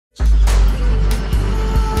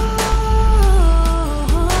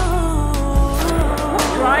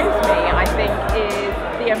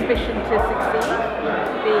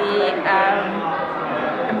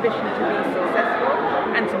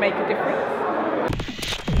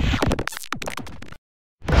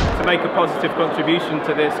make a positive contribution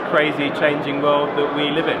to this crazy changing world that we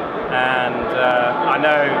live in. And I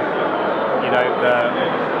know, you know, the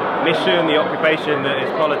mission, the occupation that is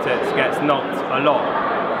politics gets knocked a lot.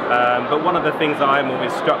 But one of the things that I'm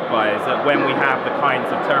always struck by is that when we have the kinds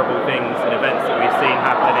of terrible things and events that we've seen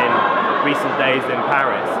happen in recent days in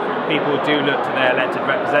Paris, people do look to their elected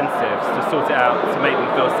representatives to sort it out, to make them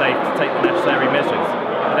feel safe, to take the necessary measures.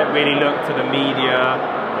 They don't really look to the media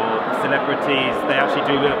or celebrities, they actually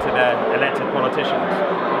do look to their elected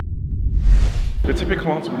politicians. The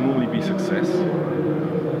typical answer will normally be success,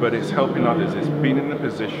 but it's helping others, it's being in a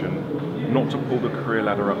position not to pull the career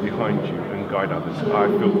ladder up behind you and guide others. I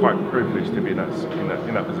feel quite privileged to be in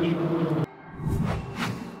that position.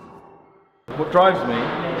 What drives me?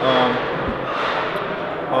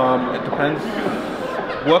 It depends.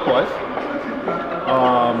 Work-wise,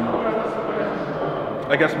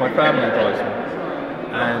 I guess my family drives me,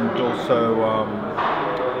 and also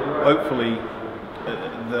hopefully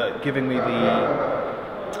giving me the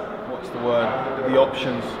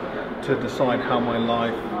options to decide how my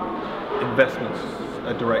life investments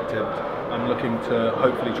are directed. I'm looking to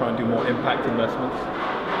hopefully try and do more impact investments,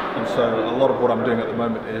 and so a lot of what I'm doing at the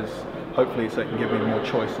moment is hopefully so it can give me more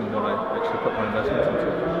choice in what I actually put my investments into.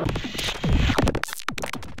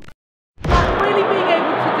 Really being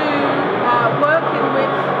able to do work in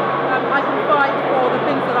which I can fight for the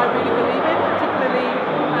things that I really believe in, particularly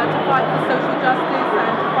to fight for social justice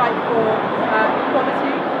and to fight for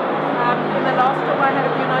equality. In the last job I had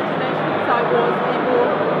at the United Nations, I was able,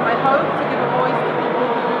 I hope, to give a voice to people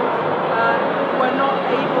who were not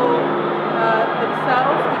able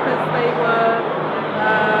themselves because they were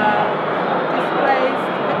displaced,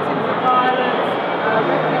 victims of violence,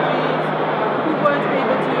 refugees, who weren't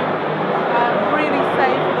able to really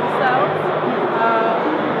say for themselves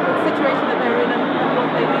the situation that they're in and what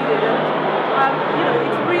they needed. And you know,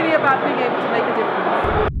 it's really about being able to make a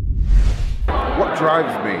difference. What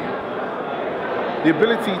drives me? The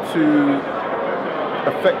ability to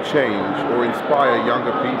affect change or inspire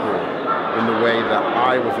younger people in the way that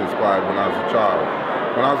I was inspired when I was a child.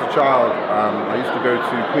 When I was a child, I used to go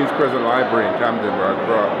to Queen's Crescent Library in Camden, where I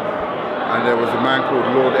grew up, and there was a man called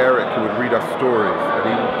Lord Eric who would read us stories, and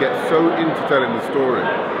he would get so into telling the story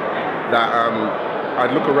that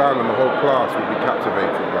I'd look around and the whole class would be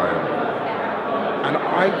captivated by him. And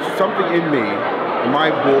something in me, in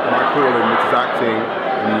my walk, my calling, which is acting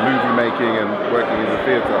and movie making and working in the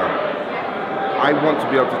theatre, I want to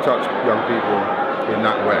be able to touch young people in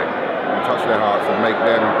that way, and touch their hearts and make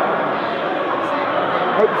them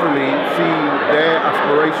hopefully see their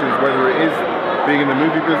aspirations, whether it is being in the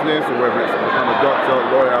movie business or whether it's become a doctor,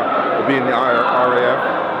 lawyer, or be in the RAF,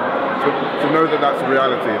 to know that that's a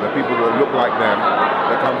reality, that people that look like them,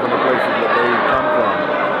 that come from the places that they come from,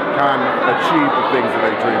 can achieve the things that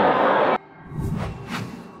they dream of.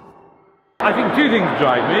 I think two things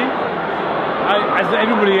drive me. As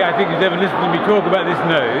everybody I think who's ever listened to me talk about this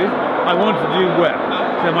knows, I want to do well.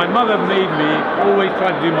 So my mother made me always try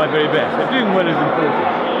to do my very best. So doing well is important.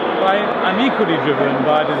 But I'm equally driven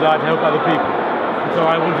by a desire to help other people. And so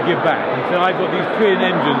I want to give back. And so I've got these twin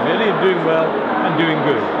engines really of doing well and doing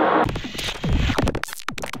good.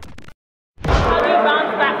 How do you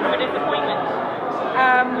bounce back from a disappointment?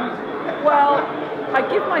 Well, I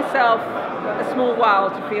give myself a small while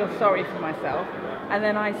to feel sorry for myself, and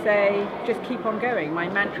then I say, just keep on going. My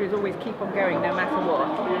mantra is always keep on going, no matter what.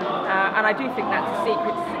 And I do think that's the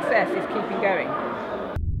secret to success, is keeping going.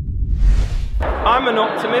 I'm an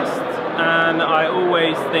optimist, and I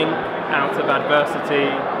always think out of adversity,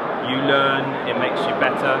 you learn, it makes you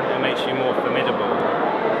better, it makes you more formidable,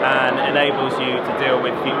 and enables you to deal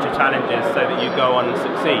with future challenges so that you go on and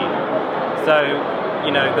succeed. So,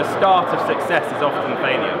 you know, the start of success is often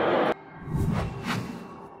failure.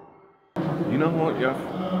 You know what, yeah,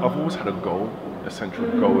 I've always had a goal, a central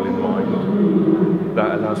goal in mind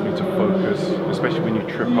that allows me to focus, especially when you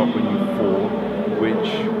trip up, when you fall, which,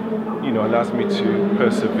 you know, allows me to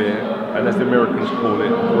persevere, and as the Americans call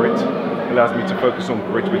it, grit, allows me to focus on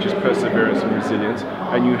grit, which is perseverance and resilience,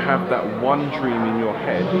 and you have that one dream in your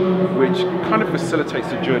head which kind of facilitates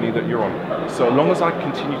the journey that you're on. So long as I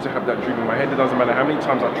continue to have that dream in my head, it doesn't matter how many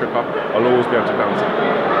times I trip up, I'll always be able to bounce it.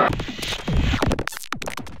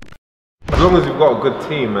 As long as you've got a good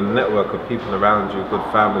team and network of people around you, good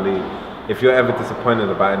family, if you're ever disappointed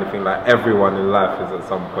about anything, like everyone in life is at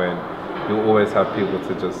some point, you'll always have people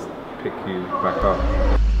to just pick you back up.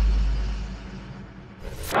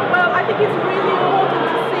 Well, I think it's really important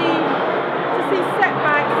to see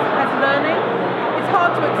setbacks as learning. It's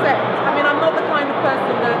hard to accept. I mean, I'm not the kind of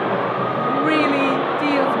person that really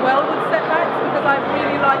deals well with setbacks because I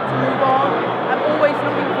really like to move on and always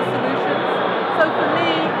looking for solutions. So for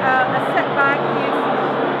me, a setback is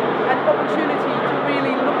an opportunity to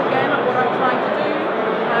really look again at what I'm trying to do,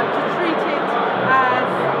 to treat it as,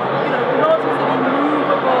 not as an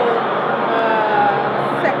immovable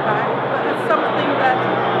setback, but as something that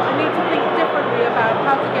I need to think differently about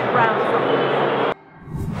how to get around something.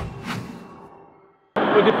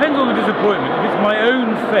 Well, it depends on the disappointment. If it's my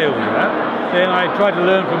own failure, then I try to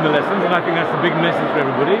learn from the lessons, and I think that's the big message for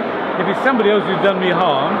everybody. If it's somebody else who's done me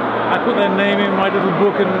harm, I put their name in my little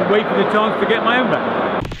book and wait for the chance to get my own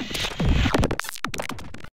back.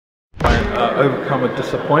 I overcome a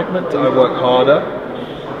disappointment, I work harder,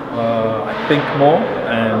 I think more,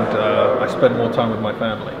 and I spend more time with my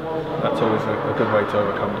family. That's always a good way to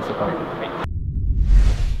overcome disappointment.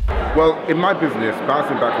 Well, in my business,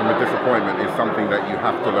 bouncing back from a disappointment is something that you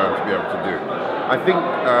have to learn to be able to do. I think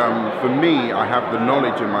for me, I have the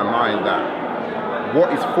knowledge in my mind that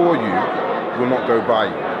what is for you will not go by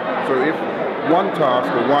you. So if one task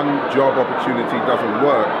or one job opportunity doesn't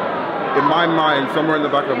work, in my mind, somewhere in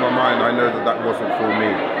the back of my mind, I know that that wasn't for me.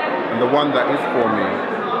 And the one that is for me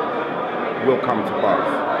will come to pass.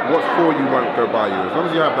 What's for you won't go by you. As long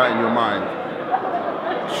as you have that in your mind,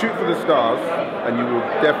 shoot for the stars and you will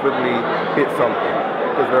definitely hit something.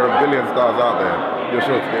 Because there are a billion stars out there, you're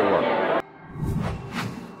sure to hit one.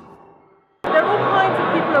 There are all kinds of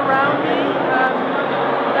people around me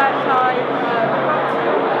that I look up to.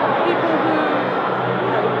 People who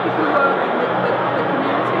are in the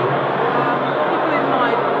community, people in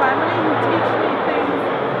my family who teach me things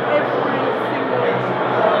every single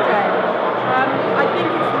day. I think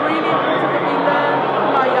it's really important that we learn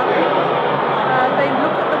from our young people. They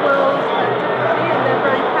look at the world differently and they're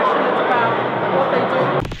very passionate about what they do.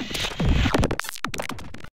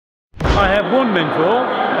 I have one mentor,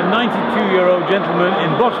 a 92-year-old gentleman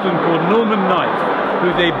in Boston called Norman Knight,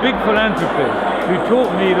 who's a big philanthropist who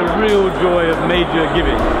taught me the real joy of major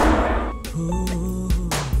giving.